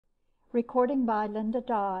Recording by Linda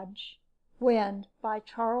Dodge. Wind by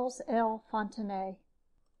Charles L. Fontenay.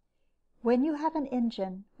 When you have an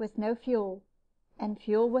engine with no fuel, and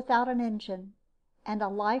fuel without an engine, and a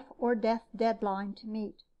life or death deadline to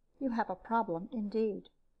meet, you have a problem indeed.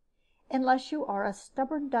 Unless you are a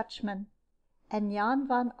stubborn Dutchman, and Jan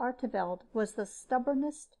van Artevelde was the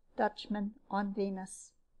stubbornest Dutchman on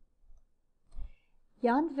Venus.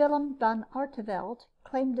 Jan Willem van Artevelde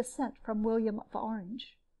claimed descent from William of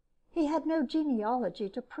Orange. He had no genealogy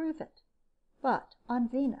to prove it, but on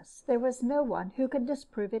Venus there was no one who could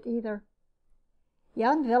disprove it either.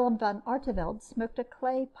 Jan Willem van Artevelde smoked a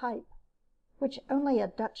clay pipe, which only a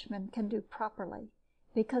Dutchman can do properly,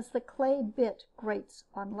 because the clay bit grates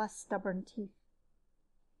on less stubborn teeth.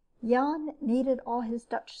 Jan needed all his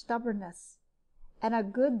Dutch stubbornness, and a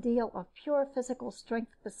good deal of pure physical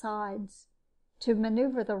strength besides, to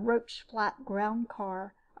maneuver the roach-flat ground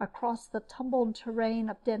car across the tumbled terrain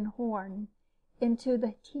of Den Hoorn into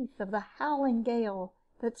the teeth of the howling gale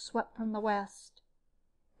that swept from the west.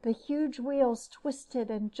 The huge wheels twisted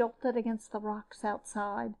and jolted against the rocks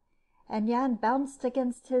outside, and Jan bounced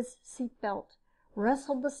against his seat belt,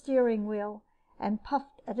 wrestled the steering wheel, and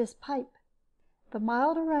puffed at his pipe. The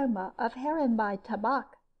mild aroma of Herenbei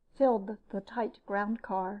tabak filled the tight ground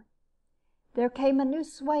car. There came a new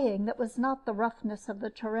swaying that was not the roughness of the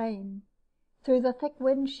terrain. Through the thick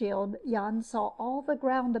windshield, Jan saw all the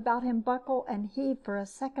ground about him buckle and heave for a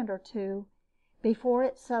second or two before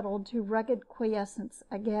it settled to rugged quiescence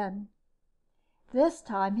again. This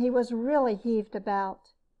time he was really heaved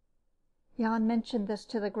about. Jan mentioned this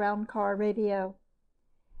to the ground car radio.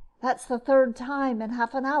 "That's the third time in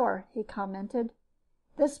half an hour," he commented.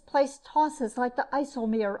 "This place tosses like the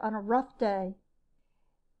IJsselmeer on a rough day."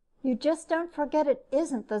 "You just don't forget it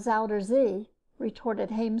isn't the Zuider Zee," retorted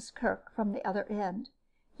Heemskerk from the other end.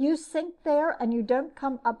 "You sink there and you don't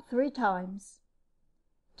come up 3 times."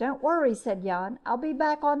 "Don't worry," said Jan. "I'll be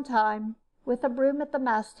back on time, with a broom at the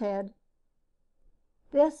masthead."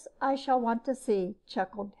 "This I shall want to see,"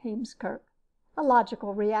 chuckled Heemskerk. A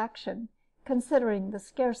logical reaction, considering the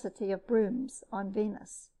scarcity of brooms on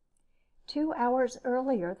Venus. 2 hours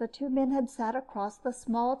earlier the two men had sat across the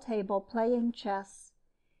small table playing chess,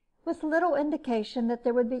 with little indication that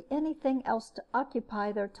there would be anything else to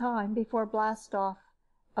occupy their time before blastoff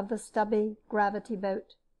of the stubby gravity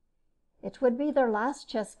boat. It would be their last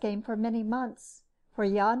chess game for many months, for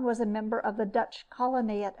Jan was a member of the Dutch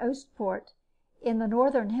colony at Oostpoort, in the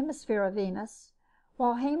northern hemisphere of Venus,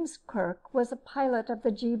 while Heemskerk was a pilot of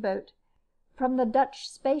the G-boat from the Dutch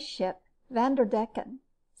spaceship Vanderdecken,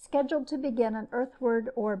 scheduled to begin an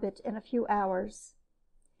earthward orbit in a few hours.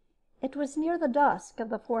 It was near the dusk of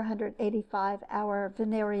the 485-hour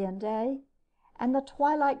Venerian day, and the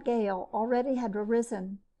twilight gale already had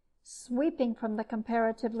arisen, sweeping from the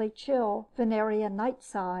comparatively chill Venerian night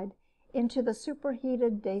side into the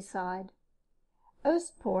superheated day side.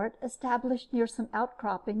 Oostpoort, established near some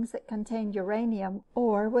outcroppings that contained uranium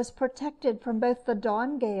ore, was protected from both the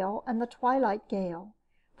dawn gale and the twilight gale,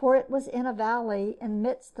 for it was in a valley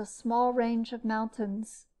amidst a small range of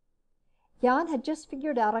mountains. Jan had just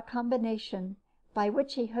figured out a combination by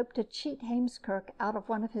which he hoped to cheat Heemskerk out of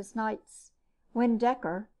one of his nights, when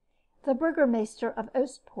Dekker, the burgomaster of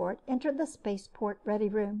Oostpoort, entered the spaceport ready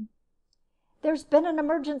room. "There's been an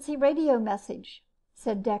emergency radio message,"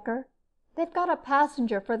 said Dekker. "They've got a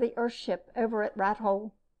passenger for the Earthship over at Rathole."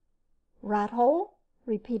 "Rathole?"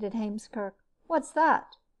 repeated Heemskerk. "What's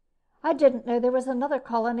that? I didn't know there was another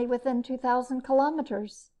colony within 2,000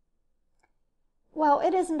 kilometers." "Well,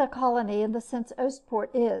 it isn't a colony in the sense Oostpoort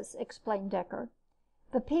is," explained Dekker.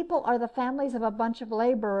 "The people are the families of a bunch of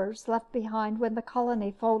laborers left behind when the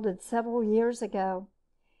colony folded several years ago.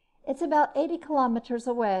 It's about 80 kilometers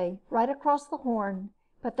away, right across the Horn,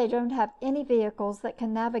 but they don't have any vehicles that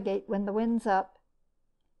can navigate when the wind's up."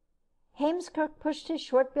 Heemskerk pushed his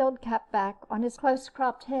short-billed cap back on his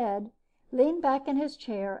close-cropped head, leaned back in his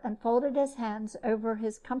chair, and folded his hands over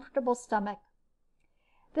his comfortable stomach.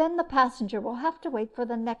 "Then the passenger will have to wait for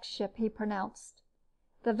the next ship," he pronounced.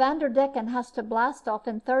 "The Vanderdecken has to blast off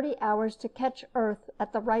in 30 hours to catch Earth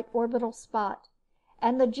at the right orbital spot,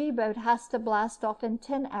 and the G-boat has to blast off in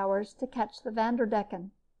 10 hours to catch the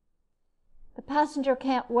Vanderdecken." "The passenger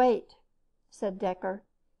can't wait," said Dekker.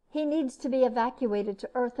 "He needs to be evacuated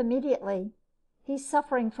to Earth immediately. He's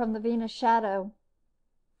suffering from the Venus shadow."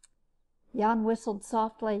 Jan whistled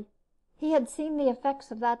softly. He had seen the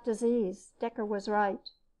effects of that disease. Dekker was right.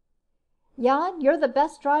 "Jan, you're the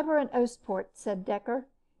best driver in Oostpoort," said Dekker.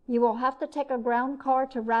 "You will have to take a ground car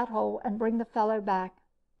to Rathole and bring the fellow back."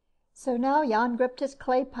 So now Jan gripped his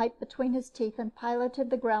clay pipe between his teeth and piloted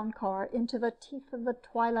the ground car into the teeth of the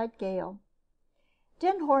twilight gale.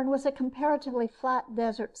 Den Hoorn was a comparatively flat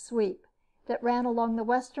desert sweep that ran along the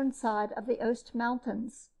western side of the Oost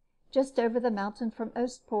Mountains, just over the mountain from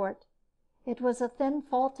Oostpoort. It was a thin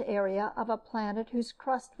fault area of a planet whose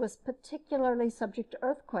crust was particularly subject to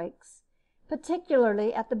earthquakes,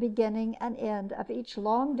 particularly at the beginning and end of each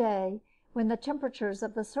long day when the temperatures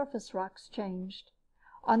of the surface rocks changed.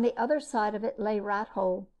 On the other side of it lay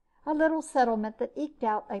Rathole, a little settlement that eked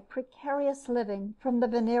out a precarious living from the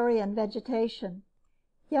Venerian vegetation.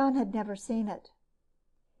 Jan had never seen it.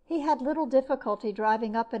 He had little difficulty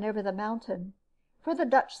driving up and over the mountain, for the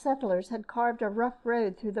Dutch settlers had carved a rough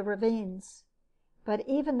road through the ravines. But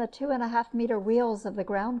even the 2.5-meter wheels of the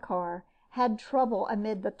ground car had trouble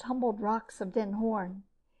amid the tumbled rocks of Den Hoorn.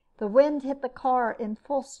 The wind hit the car in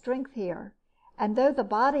full strength here, and though the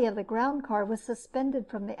body of the ground car was suspended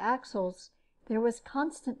from the axles, there was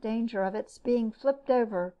constant danger of its being flipped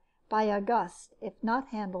over by a gust if not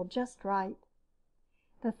handled just right.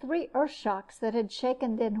 The 3 earth shocks that had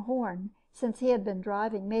shaken Den Hoorn since he had been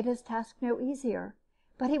driving made his task no easier,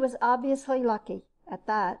 but he was obviously lucky at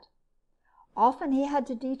that. Often he had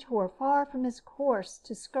to detour far from his course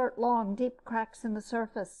to skirt long, deep cracks in the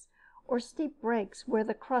surface, or steep breaks where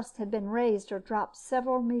the crust had been raised or dropped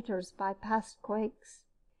several meters by past quakes.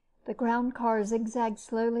 The ground car zigzagged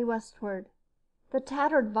slowly westward. The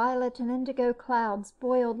tattered violet and indigo clouds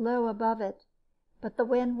boiled low above it, but the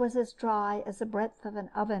wind was as dry as the breadth of an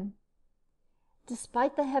oven.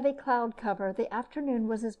 Despite the heavy cloud cover, the afternoon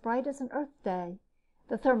was as bright as an Earth day.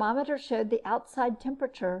 The thermometer showed the outside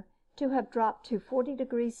temperature to have dropped to 40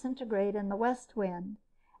 degrees centigrade in the west wind,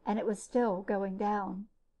 and it was still going down.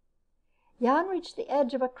 Jan reached the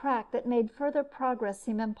edge of a crack that made further progress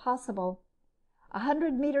seem impossible.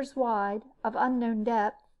 100 meters wide, of unknown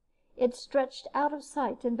depth, it stretched out of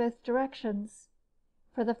sight in both directions.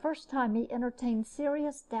 For the first time he entertained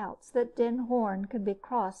serious doubts that Den Hoorn could be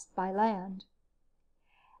crossed by land.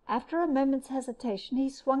 After a moment's hesitation, he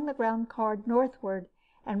swung the ground car northward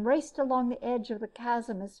and raced along the edge of the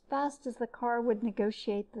chasm as fast as the car would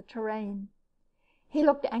negotiate the terrain. He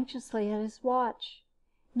looked anxiously at his watch.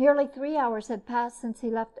 Nearly 3 hours had passed since he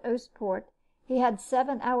left Oostpoort. He had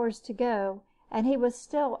 7 hours to go, and he was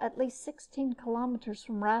still at least 16 kilometers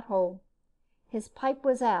from Rathole. His pipe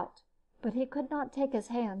was out, but he could not take his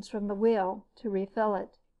hands from the wheel to refill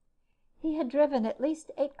it. He had driven at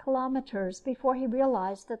least 8 kilometers before he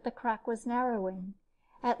realized that the crack was narrowing,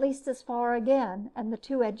 at least as far again, and the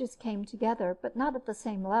 2 edges came together, but not at the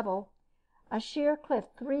same level. A sheer cliff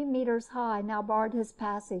 3 meters high now barred his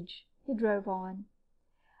passage. He drove on.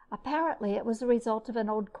 Apparently it was the result of an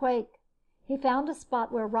old quake. He found a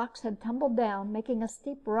spot where rocks had tumbled down, making a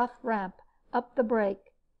steep, rough ramp up the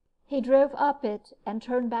break. He drove up it and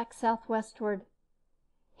turned back southwestward.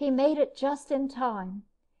 He made it just in time.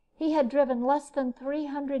 He had driven less than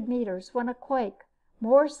 300 meters when a quake,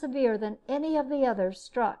 more severe than any of the others,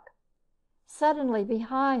 struck. Suddenly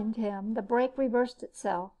behind him the break reversed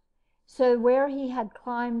itself, so where he had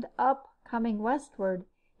climbed up coming westward,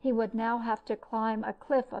 he would now have to climb a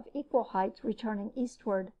cliff of equal height returning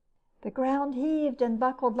eastward. The ground heaved and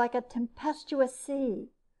buckled like a tempestuous sea.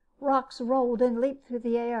 Rocks rolled and leaped through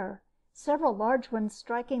the air, several large ones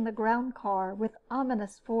striking the ground car with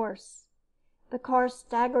ominous force. The car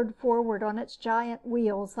staggered forward on its giant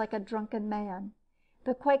wheels like a drunken man.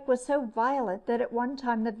 The quake was so violent that at one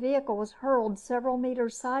time the vehicle was hurled several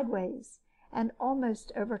meters sideways and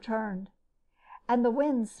almost overturned, and the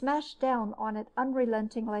wind smashed down on it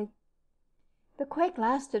unrelentingly. The quake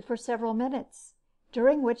lasted for several minutes,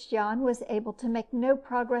 during which Jan was able to make no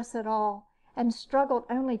progress at all and struggled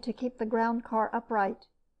only to keep the ground car upright.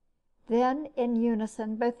 Then, in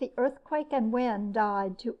unison, both the earthquake and wind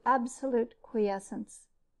died to absolute quiescence.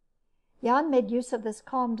 Jan made use of this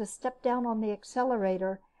calm to step down on the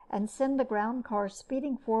accelerator and send the ground car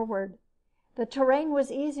speeding forward. The terrain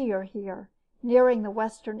was easier here, nearing the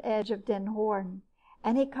western edge of Den Hoorn,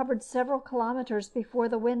 and he covered several kilometers before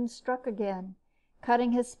the wind struck again,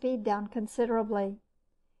 cutting his speed down considerably.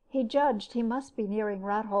 He judged he must be nearing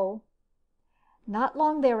Rathole. Not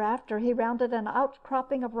long thereafter he rounded an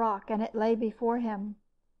outcropping of rock, and it lay before him.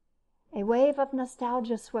 A wave of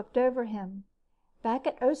nostalgia swept over him. Back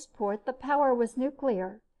at Oostpoort, the power was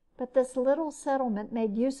nuclear, but this little settlement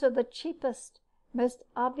made use of the cheapest, most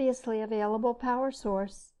obviously available power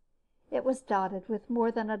source. It was dotted with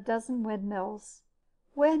more than a dozen windmills.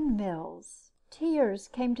 Windmills! Tears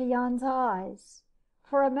came to Jan's eyes.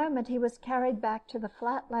 For a moment he was carried back to the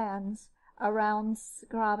flat lands around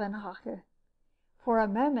Gravenhage. For a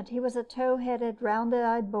moment he was a tow-headed,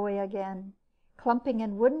 round-eyed boy again, clumping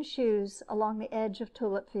in wooden shoes along the edge of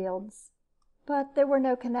tulip fields. But there were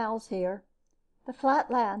no canals here. The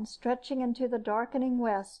flat land, stretching into the darkening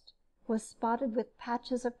west, was spotted with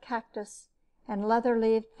patches of cactus and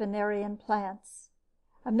leather-leaved Venerian plants.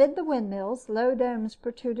 Amid the windmills, low domes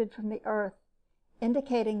protruded from the earth,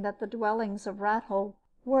 indicating that the dwellings of Rathole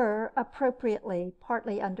were, appropriately,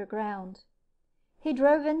 partly underground. He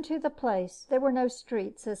drove into the place. There were no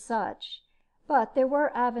streets as such, but there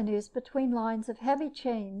were avenues between lines of heavy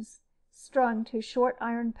chains strung to short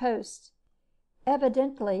iron posts,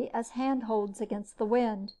 evidently as handholds against the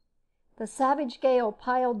wind. The savage gale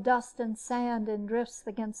piled dust and sand in drifts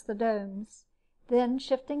against the domes, then,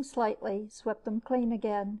 shifting slightly, swept them clean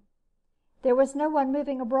again. There was no one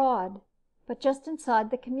moving abroad, but just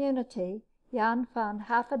inside the community Jan found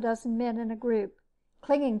half a dozen men in a group,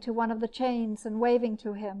 clinging to one of the chains and waving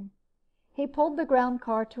to him. He pulled the ground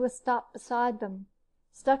car to a stop beside them,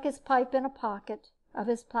 stuck his pipe in a pocket of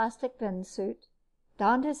his plastic Vin suit,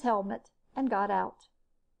 donned his helmet, and got out.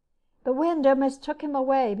 The wind almost took him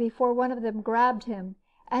away before one of them grabbed him,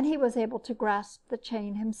 and he was able to grasp the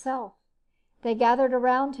chain himself. They gathered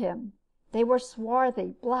around him. They were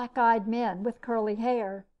swarthy, black-eyed men with curly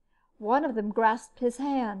hair. One of them grasped his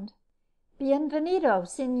hand. "Bienvenido,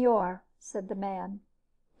 senor," said the man.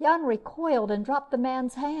 Jan recoiled and dropped the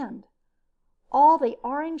man's hand. All the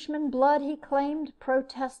Orangeman blood he claimed,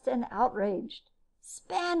 protest and outraged.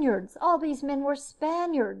 Spaniards! All these men were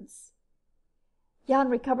Spaniards! Jan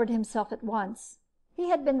recovered himself at once. He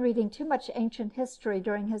had been reading too much ancient history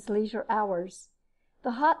during his leisure hours.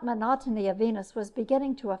 The hot monotony of Venus was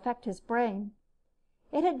beginning to affect his brain.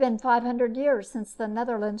 It had been 500 years since the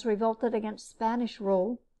Netherlands revolted against Spanish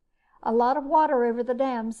rule. A lot of water over the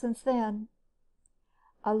dam since then.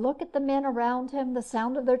 A look at the men around him, the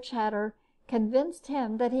sound of their chatter, convinced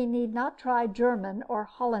him that he need not try German or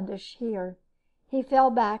Hollandish here. He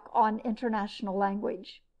fell back on international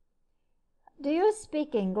language. "Do you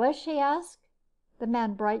speak English?" he asked. The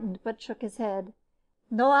man brightened, but shook his head.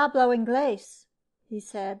 "No hablo inglés," he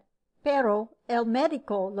said, "pero el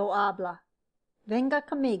médico lo habla. Venga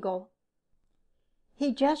conmigo."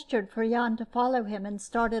 He gestured for Jan to follow him and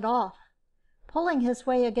started off, pulling his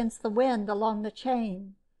way against the wind along the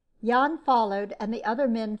chain. Jan followed, and the other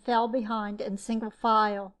men fell behind in single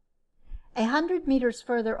file. 100 meters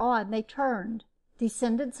further on, they turned,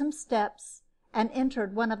 descended some steps, and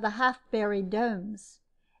entered one of the half-buried domes.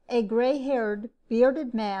 A gray-haired,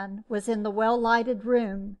 bearded man was in the well-lighted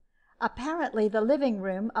room, apparently the living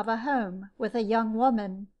room of a home, with a young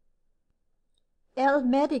woman. "El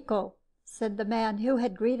médico," said the man who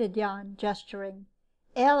had greeted Jan, gesturing.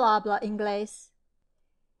 "Él habla inglés."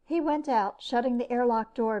 He went out, shutting the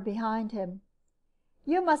airlock door behind him.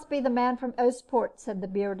 "You must be the man from Oostpoort," said the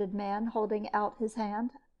bearded man, holding out his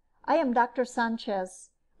hand. "I am Dr. Sanchez.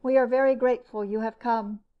 We are very grateful you have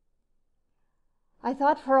come." "I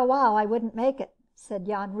thought for a while I wouldn't make it," said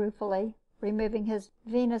Jan ruefully, removing his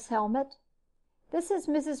Venus helmet. "This is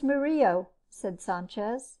Mrs. Murillo," said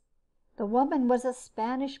Sanchez. The woman was a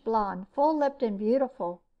Spanish blonde, full-lipped and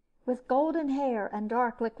beautiful, with golden hair and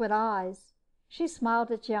dark liquid eyes. She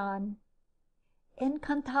smiled at Jan.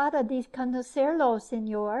 "Encantada de conocerlo,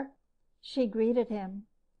 senor," she greeted him.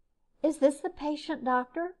 "Is this the patient,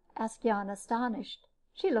 doctor?" asked Jan, astonished.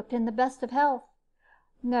 She looked in the best of health.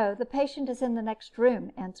 "No, the patient is in the next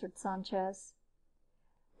room," answered Sanchez.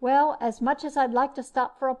 "Well, as much as I'd like to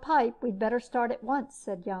stop for a pipe, we'd better start at once,"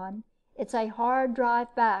 said Jan. "It's a hard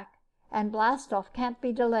drive back, and blastoff can't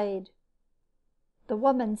be delayed." The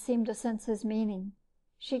woman seemed to sense his meaning.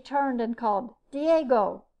 She turned and called,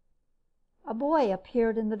 "Diego!" A boy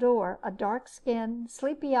appeared in the door, a dark-skinned,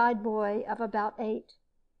 sleepy-eyed boy of about 8.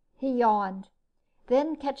 He yawned.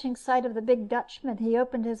 Then, catching sight of the big Dutchman, he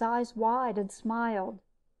opened his eyes wide and smiled.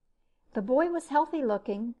 The boy was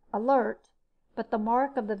healthy-looking, alert, but the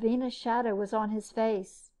mark of the Venus shadow was on his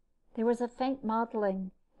face. There was a faint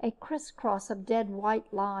mottling, a crisscross of dead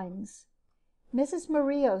white lines. Mrs.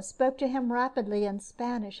 Murillo spoke to him rapidly in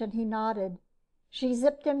Spanish, and he nodded. She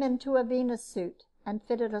zipped him into a Venus suit and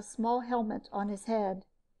fitted a small helmet on his head.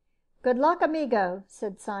 "Good luck, amigo,"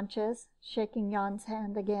 said Sanchez, shaking Jan's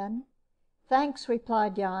hand again. "Thanks,"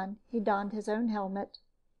 replied Jan. He donned his own helmet.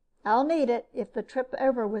 "I'll need it, if the trip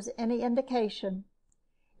over was any indication."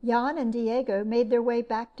 Jan and Diego made their way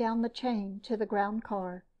back down the chain to the ground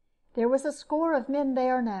car. There was a score of men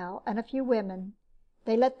there now, and a few women.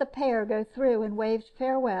 They let the pair go through and waved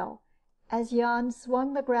farewell as Jan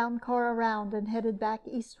swung the ground car around and headed back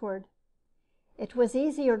eastward. It was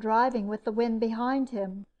easier driving with the wind behind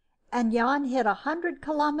him, and Jan hit 100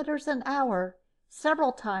 kilometers an hour,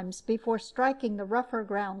 several times before striking the rougher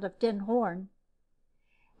ground of Den Hoorn.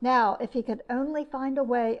 Now, if he could only find a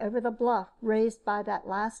way over the bluff raised by that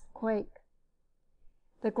last quake.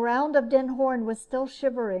 The ground of Den Hoorn was still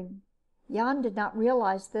shivering. Jan did not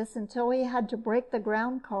realize this until he had to brake the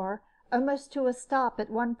ground car almost to a stop at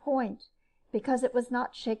one point, because it was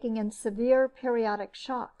not shaking in severe periodic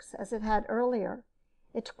shocks as it had earlier.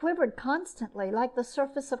 It quivered constantly like the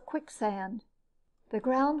surface of quicksand. The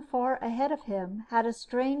ground far ahead of him had a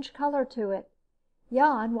strange color to it.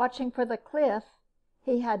 Jan, watching for the cliff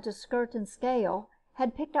he had to skirt and scale,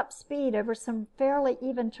 had picked up speed over some fairly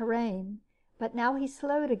even terrain, but now he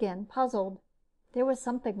slowed again, puzzled. There was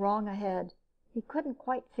something wrong ahead. He couldn't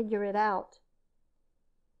quite figure it out.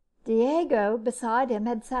 Diego, beside him,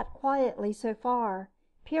 had sat quietly so far,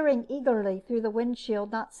 peering eagerly through the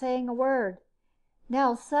windshield, not saying a word.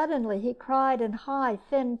 Now suddenly he cried in high,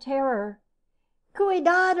 thin terror,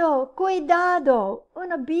 "Cuidado! Cuidado!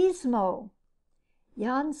 Un abismo!"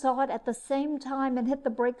 Jan saw it at the same time and hit the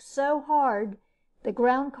brakes so hard the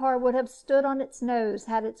ground car would have stood on its nose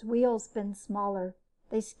had its wheels been smaller.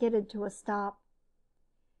 They skidded to a stop.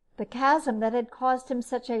 The chasm that had caused him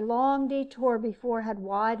such a long detour before had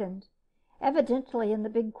widened, evidently in the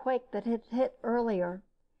big quake that had hit earlier.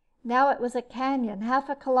 Now it was a canyon half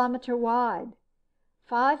a kilometer wide.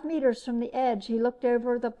 5 meters from the edge, he looked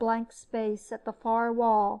over the blank space at the far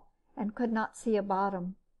wall and could not see a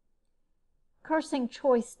bottom. Cursing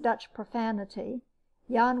choice Dutch profanity,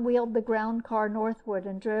 Jan wheeled the ground car northward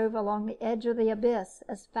and drove along the edge of the abyss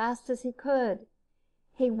as fast as he could.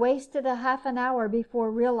 He wasted a half an hour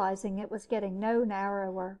before realizing it was getting no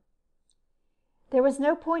narrower. There was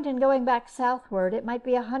no point in going back southward. It might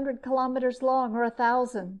be 100 kilometers long or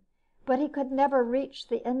 1,000, but he could never reach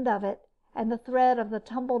the end of it and the thread of the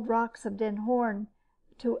tumbled rocks of Den Hoorn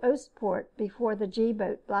to Oostpoort before the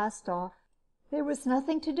G-boat blast-off. There was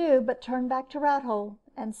nothing to do but turn back to Rathole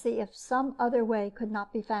and see if some other way could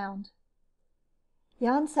not be found.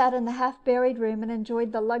 Jan sat in the half-buried room and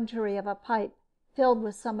enjoyed the luxury of a pipe filled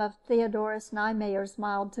with some of Theodorus Niemeyer's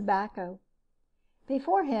mild tobacco.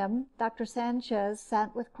 Before him, Dr. Sanchez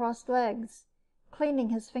sat with crossed legs, cleaning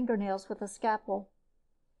his fingernails with a scalpel.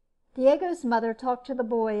 Diego's mother talked to the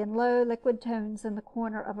boy in low, liquid tones in the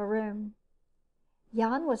corner of a room.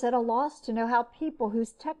 Jan was at a loss to know how people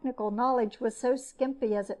whose technical knowledge was so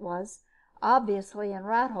skimpy as it was, obviously in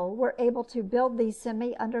Rathole, were able to build these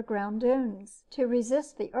semi-underground dunes to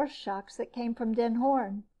resist the earth shocks that came from Den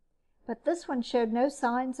Hoorn. But this one showed no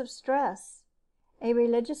signs of stress. A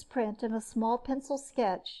religious print and a small pencil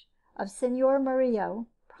sketch of Senor Murillo,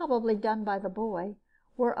 probably done by the boy,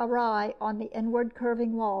 were awry on the inward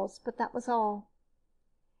curving walls, but that was all.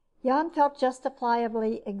 Jan felt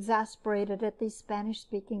justifiably exasperated at these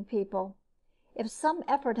Spanish-speaking people. If some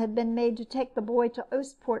effort had been made to take the boy to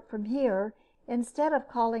Oostpoort from here, instead of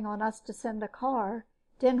calling on us to send a car,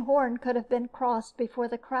 Den Hoorn could have been crossed before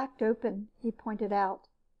the crack opened, he pointed out.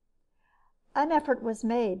 An effort was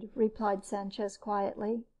made, replied Sanchez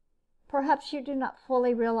quietly. Perhaps you do not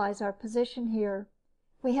fully realize our position here.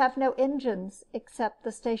 We have no engines except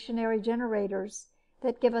the stationary generators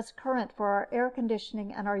that give us current for our air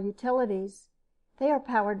conditioning and our utilities. They are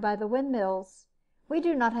powered by the windmills. We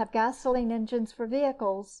do not have gasoline engines for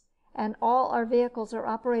vehicles, and all our vehicles are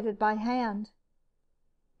operated by hand.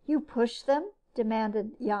 You push them?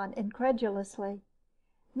 Demanded Jan incredulously.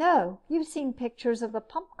 No, you've seen pictures of the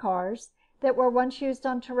pump cars that were once used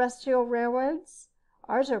on terrestrial railroads?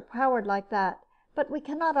 Ours are powered like that, but we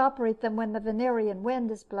cannot operate them when the Venerian wind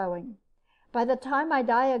is blowing. By the time I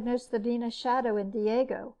diagnosed the Venus shadow in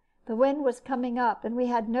Diego, the wind was coming up, and we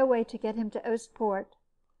had no way to get him to Oostpoort.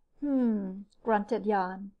 Grunted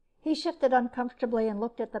Jan. He shifted uncomfortably and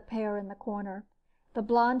looked at the pair in the corner. The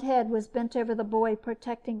blonde head was bent over the boy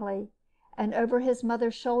protectingly, and over his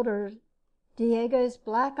mother's shoulder, Diego's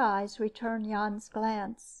black eyes returned Jan's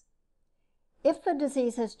glance. If the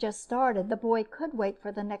disease has just started, the boy could wait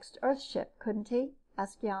for the next Earthship, couldn't he?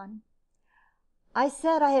 Asked Jan. I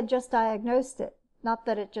said I had just diagnosed it, not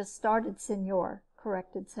that it just started, senor,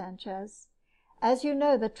 corrected Sanchez. As you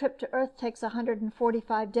know, the trip to Earth takes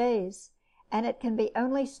 145 days, and it can be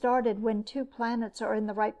only started when 2 planets are in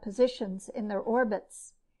the right positions in their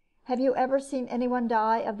orbits. Have you ever seen anyone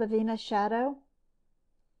die of the Venus shadow?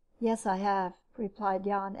 Yes, I have, replied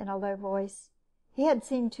Jan in a low voice. He had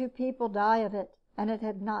seen 2 people die of it, and it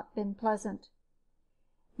had not been pleasant.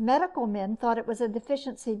 Medical men thought it was a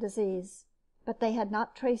deficiency disease, but they had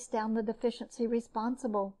not traced down the deficiency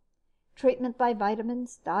responsible. Treatment by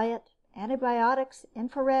vitamins, diet, antibiotics,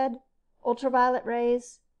 infrared, ultraviolet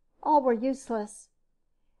rays, all were useless.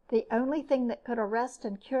 The only thing that could arrest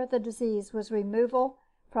and cure the disease was removal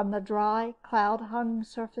from the dry, cloud-hung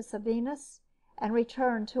surface of Venus and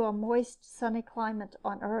return to a moist, sunny climate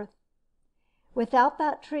on Earth. Without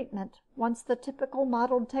that treatment, once the typical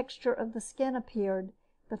mottled texture of the skin appeared,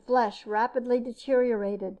 the flesh rapidly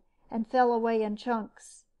deteriorated and fell away in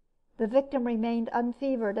chunks. The victim remained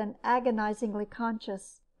unfevered and agonizingly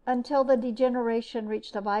conscious until the degeneration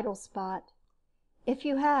reached a vital spot. "If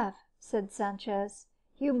you have," said Sanchez,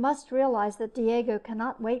 "you must realize that Diego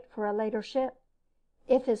cannot wait for a later ship.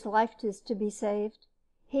 If his life is to be saved,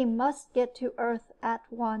 he must get to Earth at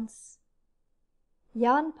once."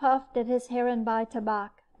 Jan puffed at his Herenbai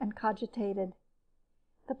tobacco and cogitated.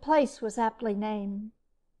 The place was aptly named.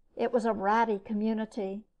 It was a ratty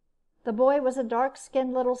community. The boy was a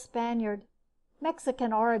dark-skinned little Spaniard,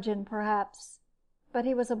 Mexican origin perhaps, but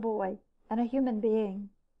he was a boy and a human being.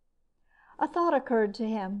 A thought occurred to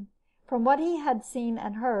him. From what he had seen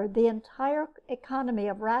and heard, the entire economy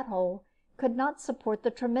of Rat Hole could not support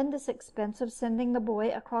the tremendous expense of sending the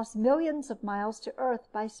boy across millions of miles to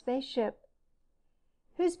Earth by spaceship.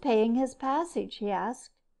 "Who's paying his passage?" he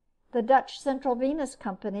asked. "The Dutch Central Venus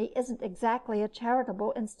Company isn't exactly a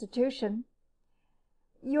charitable institution."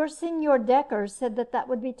 "Your Senor Dekker said that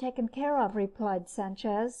would be taken care of," replied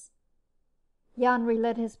Sanchez. Jan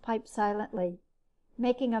relit his pipe silently,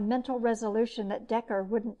 making a mental resolution that Dekker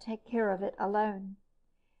wouldn't take care of it alone.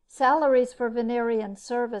 Salaries for Venerian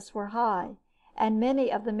service were high, and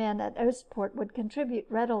many of the men at Oostpoort would contribute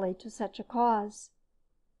readily to such a cause.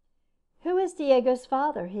 "Who is Diego's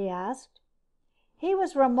father?" he asked. "He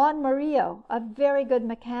was Ramon Murillo, a very good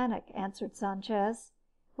mechanic," answered Sanchez,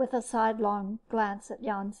 with a sidelong glance at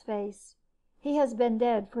Jan's face. "He has been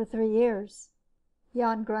dead for 3 years."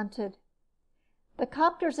 Jan grunted. "The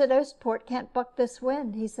copters at Oostpoort can't buck this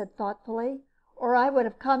wind," he said thoughtfully, "or I would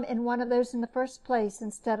have come in one of those in the first place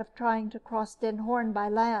instead of trying to cross Den Hoorn by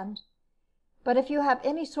land. But if you have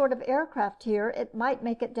any sort of aircraft here, it might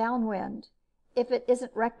make it downwind, if it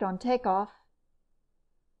isn't wrecked on takeoff."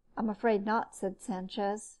 "I'm afraid not," said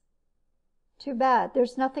Sanchez. "Too bad.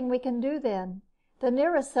 There's nothing we can do then. The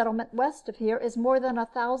nearest settlement west of here is more than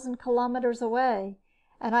 1,000 kilometers away,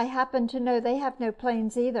 and I happen to know they have no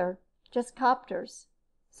planes either, just copters.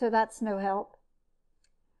 So that's no help."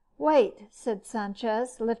 "Wait," said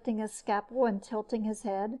Sanchez, lifting his scalpel and tilting his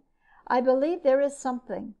head. "I believe there is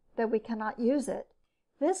something, though we cannot use it.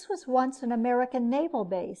 This was once an American naval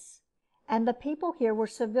base, and the people here were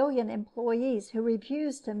civilian employees who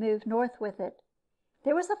refused to move north with it.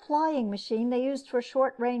 There was a flying machine they used for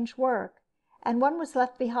short-range work, and one was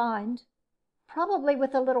left behind, probably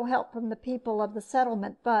with a little help from the people of the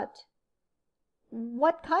settlement, but—"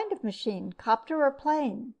 "What kind of machine? Copter or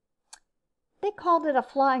plane?" "They called it a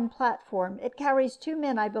flying platform. It carries 2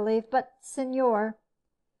 men, I believe, but, senor—"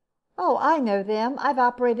 "Oh, I know them. I've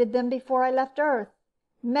operated them before I left Earth.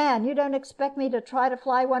 Man, you don't expect me to try to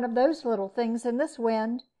fly one of those little things in this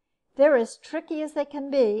wind. They're as tricky as they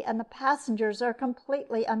can be, and the passengers are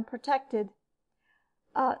completely unprotected."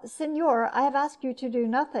 "Senor, I have asked you to do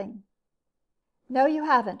nothing." "No, you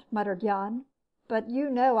haven't," muttered Jan. "But you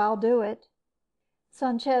know I'll do it."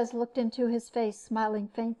 Sanchez looked into his face, smiling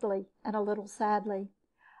faintly and a little sadly.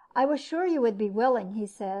 "I was sure you would be willing," he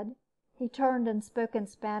said. He turned and spoke in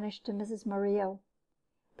Spanish to Mrs. Murillo.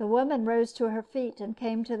 The woman rose to her feet and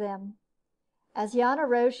came to them. As Jan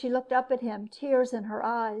arose, she looked up at him, tears in her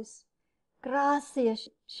eyes. "Gracias,"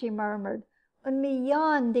 she murmured. "Un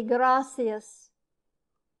millón de gracias."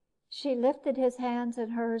 She lifted his hands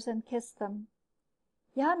in hers and kissed them.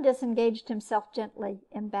 Jan disengaged himself gently,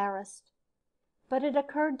 embarrassed. But it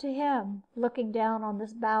occurred to him, looking down on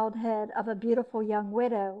this bowed head of a beautiful young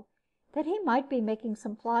widow, that he might be making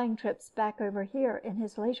some flying trips back over here in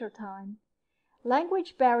his leisure time.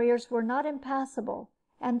 Language barriers were not impassable,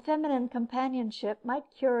 and feminine companionship might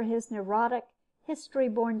cure his neurotic,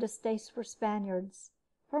 history-born distaste for Spaniards,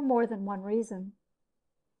 for more than one reason.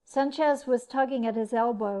 Sanchez was tugging at his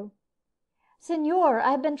elbow. "Senor,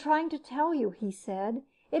 I have been trying to tell you," he said.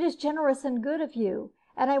 "It is generous and good of you,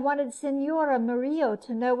 and I wanted Senora Murillo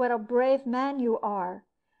to know what a brave man you are.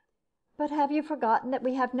 But have you forgotten that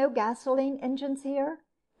we have no gasoline engines here?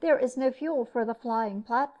 There is no fuel for the flying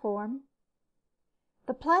platform."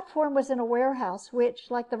 The platform was in a warehouse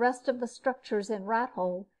which, like the rest of the structures in Rat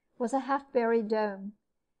Hole, was a half-buried dome.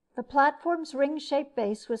 The platform's ring-shaped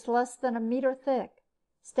base was less than 1 meter thick,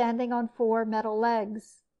 standing on 4 metal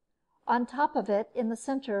legs. On top of it, in the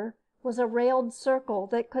center, was a railed circle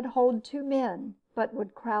that could hold 2 men, but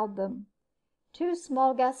would crowd them. 2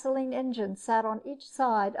 small gasoline engines sat on each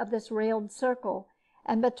side of this railed circle,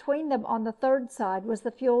 and between them on the third side was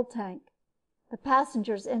the fuel tank. The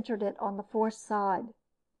passengers entered it on the fourth side.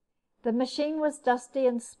 The machine was dusty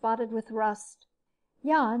and spotted with rust.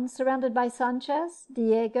 Jan, surrounded by Sanchez,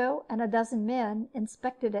 Diego, and a dozen men,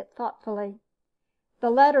 inspected it thoughtfully. The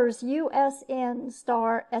letters USN*SES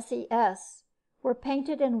were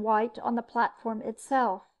painted in white on the platform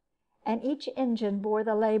itself, and each engine bore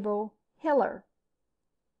the label Hiller.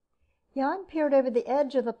 Jan peered over the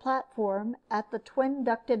edge of the platform at the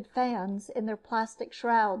twin-ducted fans in their plastic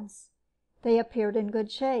shrouds. They appeared in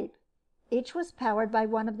good shape. Each was powered by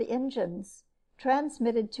one of the engines,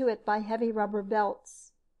 transmitted to it by heavy rubber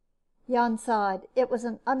belts. Jan sighed. It was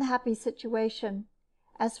an unhappy situation.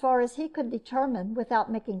 As far as he could determine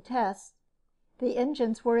without making tests, the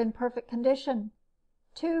engines were in perfect condition.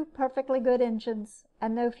 2 perfectly good engines,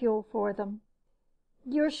 and no fuel for them.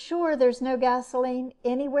 "You're sure there's no gasoline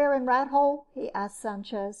anywhere in Rat Hole?" he asked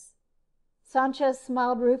Sanchez. Sanchez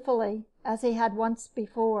smiled ruefully, as he had once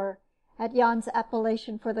before, at Jan's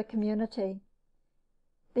appellation for the community.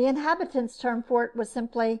 The inhabitants' term for it was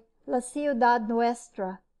simply La Ciudad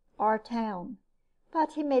Nuestra, our town.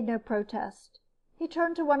 But he made no protest. He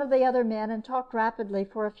turned to one of the other men and talked rapidly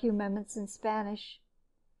for a few moments in Spanish.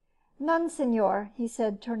 "None, senor," he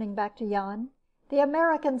said, turning back to Jan. "The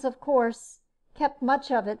Americans, of course, kept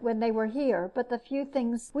much of it when they were here, but the few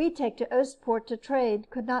things we take to Oostpoort to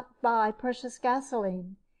trade could not buy precious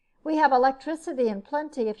gasoline. We have electricity in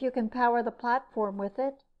plenty if you can power the platform with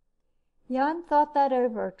it." Jan thought that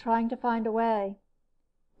over, trying to find a way.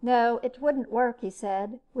 "No, it wouldn't work," he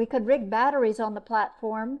said. "We could rig batteries on the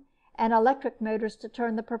platform and electric motors to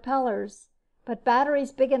turn the propellers, but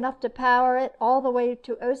batteries big enough to power it all the way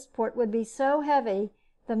to Oostpoort would be so heavy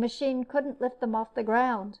the machine couldn't lift them off the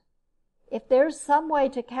ground. If there's some way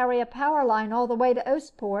to carry a power line all the way to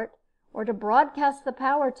Oostpoort, or to broadcast the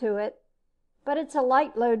power to it, but it's a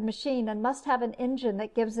light load machine and must have an engine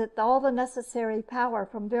that gives it all the necessary power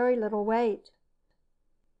from very little weight."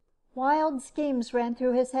 Wild schemes ran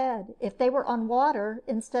through his head. If they were on water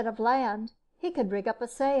instead of land, he could rig up a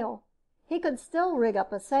sail. He could still rig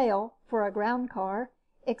up a sail for a ground car,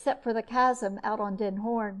 except for the chasm out on Den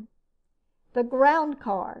Hoorn. The ground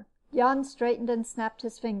car! Jan straightened and snapped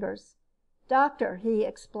his fingers. "Doctor," he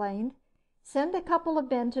explained, "send a couple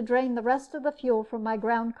of men to drain the rest of the fuel from my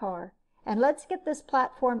ground car, and let's get this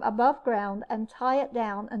platform above ground and tie it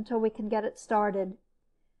down until we can get it started."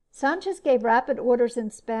 Sanchez gave rapid orders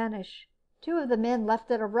in Spanish. 2 of the men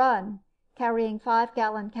left at a run, carrying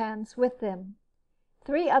 5-gallon cans with them.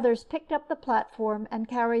 3 others picked up the platform and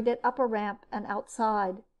carried it up a ramp and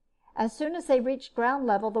outside. As soon as they reached ground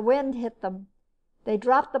level, the wind hit them. They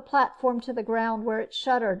dropped the platform to the ground, where it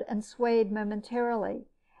shuddered and swayed momentarily,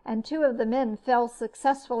 and 2 of the men fell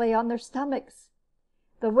successfully on their stomachs.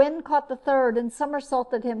 The wind caught the third and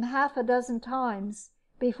somersaulted him half a dozen times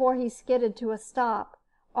before he skidded to a stop,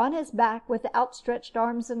 on his back with outstretched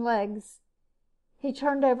arms and legs. He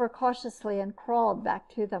turned over cautiously and crawled back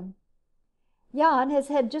to them. Jan, his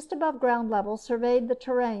head just above ground level, surveyed the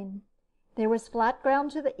terrain. There was flat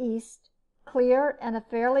ground to the east, clear and a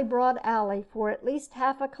fairly broad alley for at least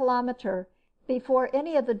half a kilometer before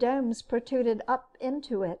any of the domes protruded up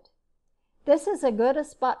into it. "This is as good a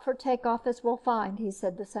spot for takeoff as we'll find," he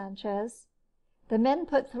said to Sanchez. The men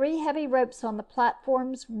put 3 heavy ropes on the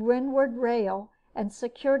platform's windward rail and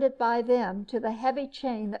secured it by them to the heavy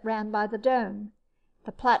chain that ran by the dome.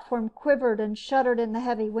 The platform quivered and shuddered in the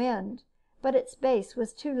heavy wind, but its base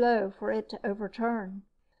was too low for it to overturn.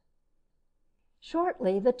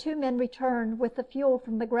 Shortly, the 2 men returned with the fuel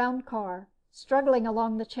from the ground car, struggling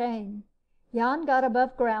along the chain. Jan got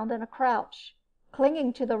above ground in a crouch,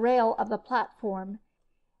 clinging to the rail of the platform,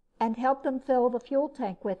 and helped them fill the fuel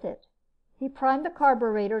tank with it. He primed the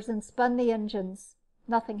carburetors and spun the engines.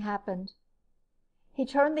 Nothing happened. He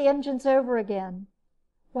turned the engines over again.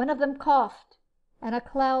 One of them coughed, and a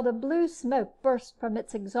cloud of blue smoke burst from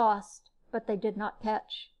its exhaust, but they did not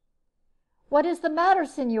catch. "What is the matter,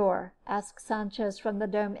 senor?" asked Sanchez from the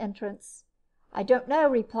dome entrance. "I don't know,"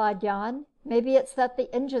 replied Jan. "Maybe it's that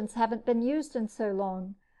the engines haven't been used in so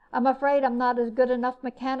long. I'm afraid I'm not a good enough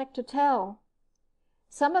mechanic to tell."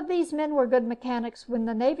 "Some of these men were good mechanics when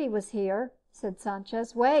the Navy was here," said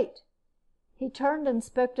Sanchez. "Wait." He turned and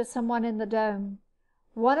spoke to someone in the dome.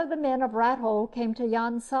 One of the men of Rat Hole came to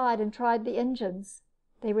Jan's side and tried the engines.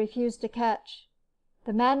 They refused to catch.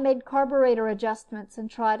 The man made carburetor adjustments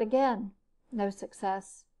and tried again. No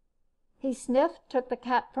success. He sniffed, took the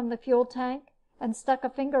cap from the fuel tank, and stuck a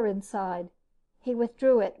finger inside. He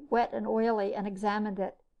withdrew it, wet and oily, and examined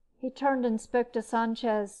it. He turned and spoke to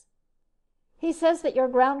Sanchez. "He says that your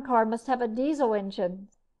ground car must have a diesel engine,"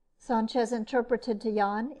 Sanchez interpreted to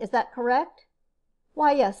Jan. "Is that correct?"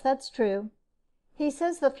 "Why, yes, that's true." He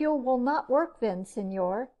says the fuel will not work then,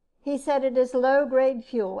 Signor. He said it is low-grade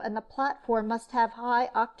fuel, and the platform must have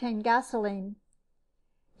high-octane gasoline."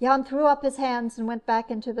 Jan threw up his hands and went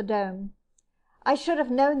back into the dome. "I should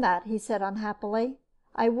have known that," he said unhappily.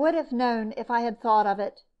 "I would have known if I had thought of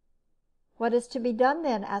it." "What is to be done,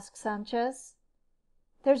 then?" asked Sanchez.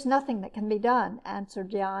 "There's nothing that can be done," answered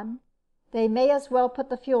Jan. "They may as well put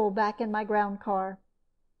the fuel back in my ground car."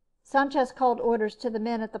 Sanchez called orders to the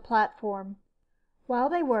men at the platform. While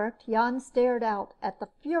they worked, Jan stared out at the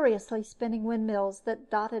furiously spinning windmills that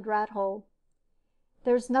dotted Rathole.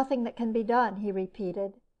 "There's nothing that can be done," he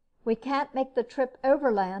repeated. "We can't make the trip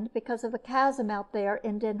overland because of the chasm out there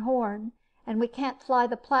in Den Hoorn, and we can't fly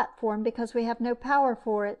the platform because we have no power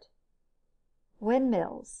for it."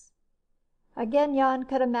 Windmills. Again Jan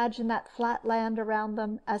could imagine that flat land around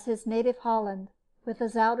them as his native Holland, with the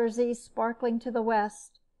Zuiderzee sparkling to the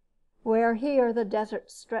west, where here the desert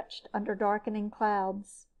stretched under darkening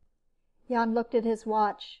clouds. Jan looked at his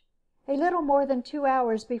watch. A little more than 2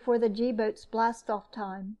 hours before the G-boat's blast-off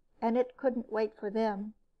time, and it couldn't wait for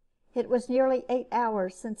them. It was nearly 8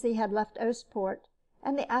 hours since he had left Oostpoort,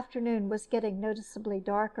 and the afternoon was getting noticeably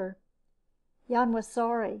darker. Jan was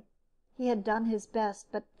sorry. He had done his best,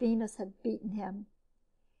 but Venus had beaten him.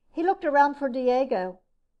 He looked around for Diego.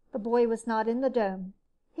 The boy was not in the dome.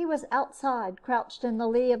 He was outside, crouched in the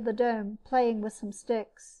lee of the dome, playing with some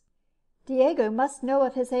sticks. Diego must know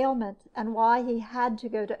of his ailment and why he had to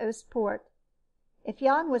go to Oostpoort. If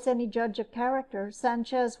Jan was any judge of character,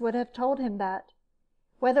 Sanchez would have told him that.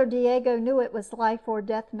 Whether Diego knew it was life or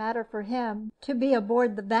death matter for him to be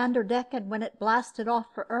aboard the Vanderdecken when it blasted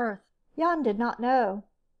off for Earth, Jan did not know.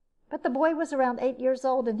 But the boy was around 8 years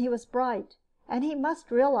old and he was bright, and he must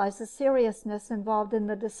realize the seriousness involved in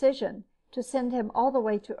the decision to send him all the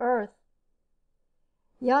way to Earth.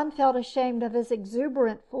 Jan felt ashamed of his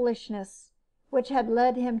exuberant foolishness, which had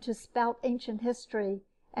led him to spout ancient history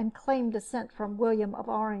and claim descent from William of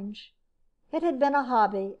Orange. It had been a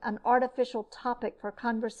hobby, an artificial topic for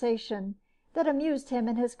conversation that amused him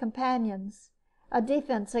and his companions, a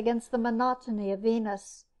defense against the monotony of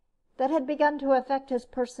Venus that had begun to affect his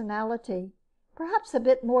personality, perhaps a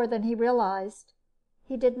bit more than he realized.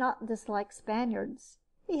 He did not dislike Spaniards.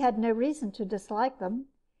 He had no reason to dislike them.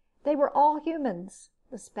 They were all humans,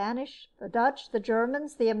 the Spanish, the Dutch, the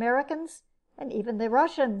Germans, the Americans, and even the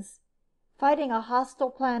Russians, fighting a hostile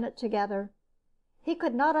planet together. He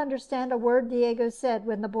could not understand a word Diego said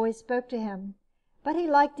when the boy spoke to him, but he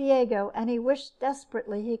liked Diego and he wished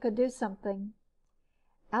desperately he could do something.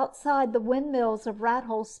 Outside, the windmills of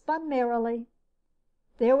Rathole spun merrily.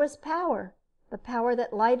 There was power, the power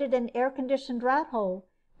that lighted and air-conditioned Rathole,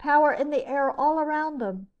 power in the air all around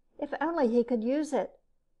them, if only he could use it.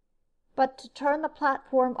 But to turn the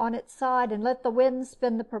platform on its side and let the wind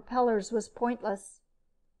spin the propellers was pointless.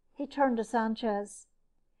 He turned to Sanchez.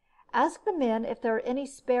 "Ask the men if there are any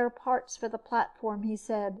spare parts for the platform," he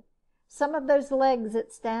said. "Some of those legs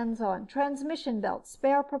it stands on, transmission belts,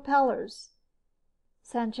 spare propellers."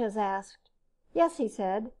 Sanchez asked. "Yes," he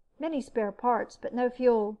said. "Many spare parts, but no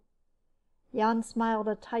fuel." Jan smiled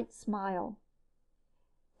a tight smile.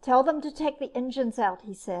 "Tell them to take the engines out,"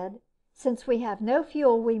 he said. "Since we have no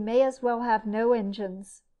fuel, we may as well have no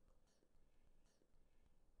engines."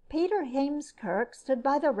 Peter Heemskerk stood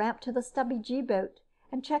by the ramp to the stubby G-boat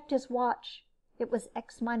and checked his watch. It was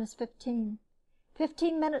X-15.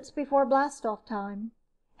 15 minutes before blast-off time.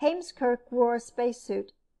 Heemskerk wore a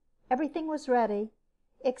spacesuit. Everything was ready,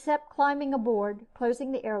 except climbing aboard,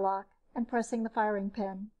 closing the airlock, and pressing the firing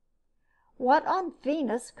pin. What on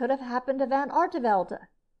Venus could have happened to Van Artevelde?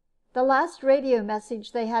 The last radio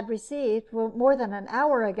message they had received, more than an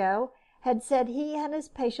hour ago, had said he and his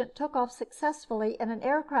patient took off successfully in an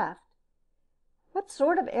aircraft. What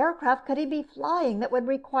sort of aircraft could he be flying that would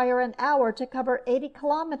require an hour to cover 80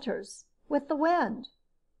 kilometers with the wind?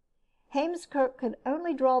 Heemskerk could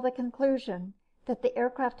only draw the conclusion that the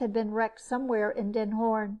aircraft had been wrecked somewhere in Den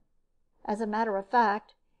Hoorn. As a matter of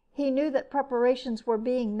fact, he knew that preparations were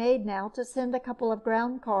being made now to send a couple of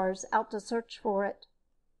ground cars out to search for it.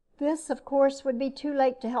 This, of course, would be too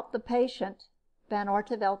late to help the patient Van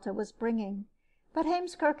Artevelde was bringing, but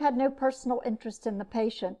Heemskerk had no personal interest in the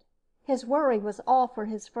patient. His worry was all for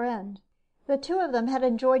his friend. The two of them had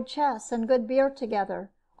enjoyed chess and good beer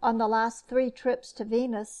together on the last 3 trips to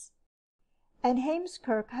Venus, and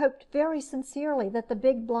Heemskerk hoped very sincerely that the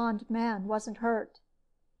big blond man wasn't hurt.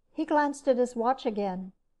 He glanced at his watch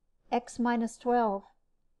again. X-12.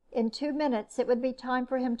 In 2 minutes, it would be time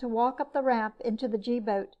for him to walk up the ramp into the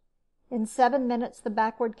G-boat. In 7 minutes, the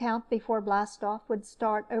backward count before blastoff would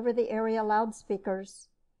start over the area loudspeakers.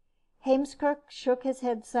 Heemskerk shook his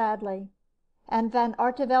head sadly. and Van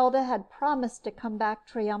Artevelde had promised to come back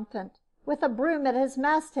triumphant, with a broom at his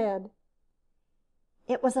masthead.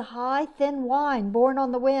 It was a high, thin whine borne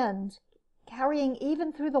on the wind, carrying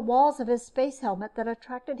even through the walls of his space helmet, that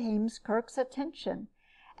attracted Heemskerk's attention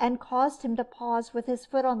and caused him to pause with his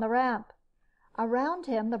foot on the ramp. Around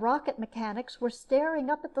him, the rocket mechanics were staring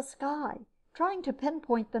up at the sky, trying to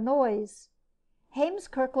pinpoint the noise.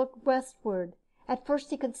 Heemskerk looked westward. At first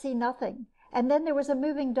he could see nothing, and then there was a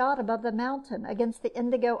moving dot above the mountain against the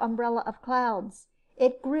indigo umbrella of clouds.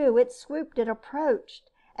 It grew, it swooped, it approached,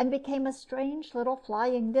 and became a strange little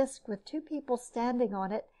flying disc with two people standing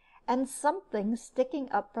on it and something sticking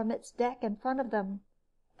up from its deck in front of them.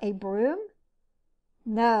 A broom?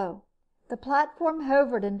 No. The platform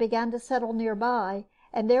hovered and began to settle nearby,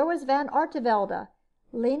 and there was Van Artevelde,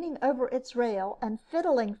 leaning over its rail and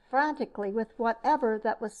fiddling frantically with whatever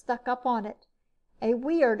that was stuck up on it, a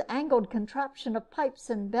weird angled contraption of pipes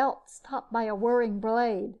and belts topped by a whirring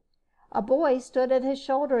blade. A boy stood at his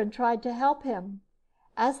shoulder and tried to help him.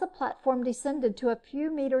 As the platform descended to a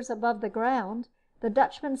few meters above the ground, the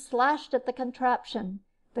Dutchman slashed at the contraption.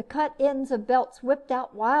 The cut ends of belts whipped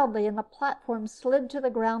out wildly, and the platform slid to the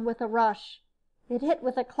ground with a rush. It hit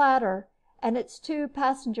with a clatter, and its two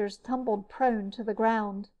passengers tumbled prone to the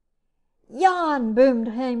ground. "Jan!" boomed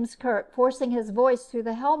Heemskerk, forcing his voice through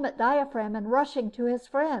the helmet diaphragm and rushing to his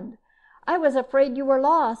friend. "I was afraid you were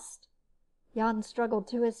lost." Jan struggled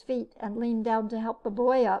to his feet and leaned down to help the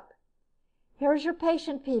boy up. "Here's your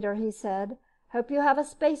patient, Peter," he said. "Hope you have a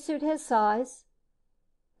spacesuit his size."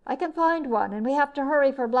 "I can find one, and we have to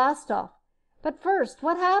hurry for blastoff. But first,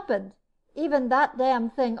 what happened? Even that damn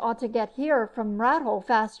thing ought to get here from Rathole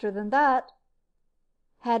faster than that."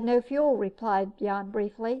 "Had no fuel," replied Jan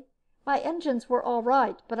briefly. "My engines were all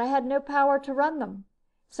right, but I had no power to run them.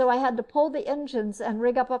 So I had to pull the engines and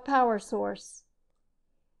rig up a power source."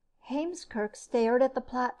 Heemskerk stared at the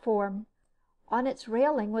platform. On its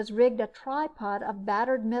railing was rigged a tripod of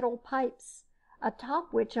battered metal pipes,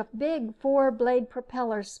 atop which a big four-blade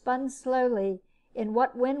propeller spun slowly in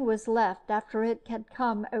what wind was left after it had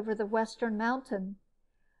come over the western mountain.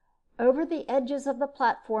 Over the edges of the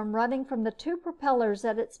platform, running from the two propellers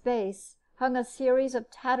at its base, hung a series of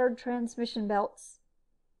tattered transmission belts.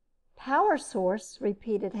 "Power source?"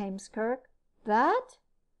 repeated Heemskerk. "That?"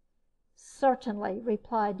 "Certainly,"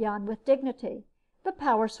 replied Jan with dignity. "The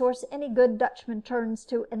power source any good Dutchman turns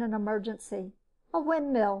to in an emergency. A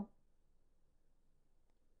windmill."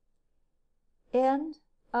 End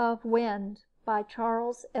of Wind by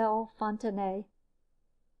Charles L. Fontenay.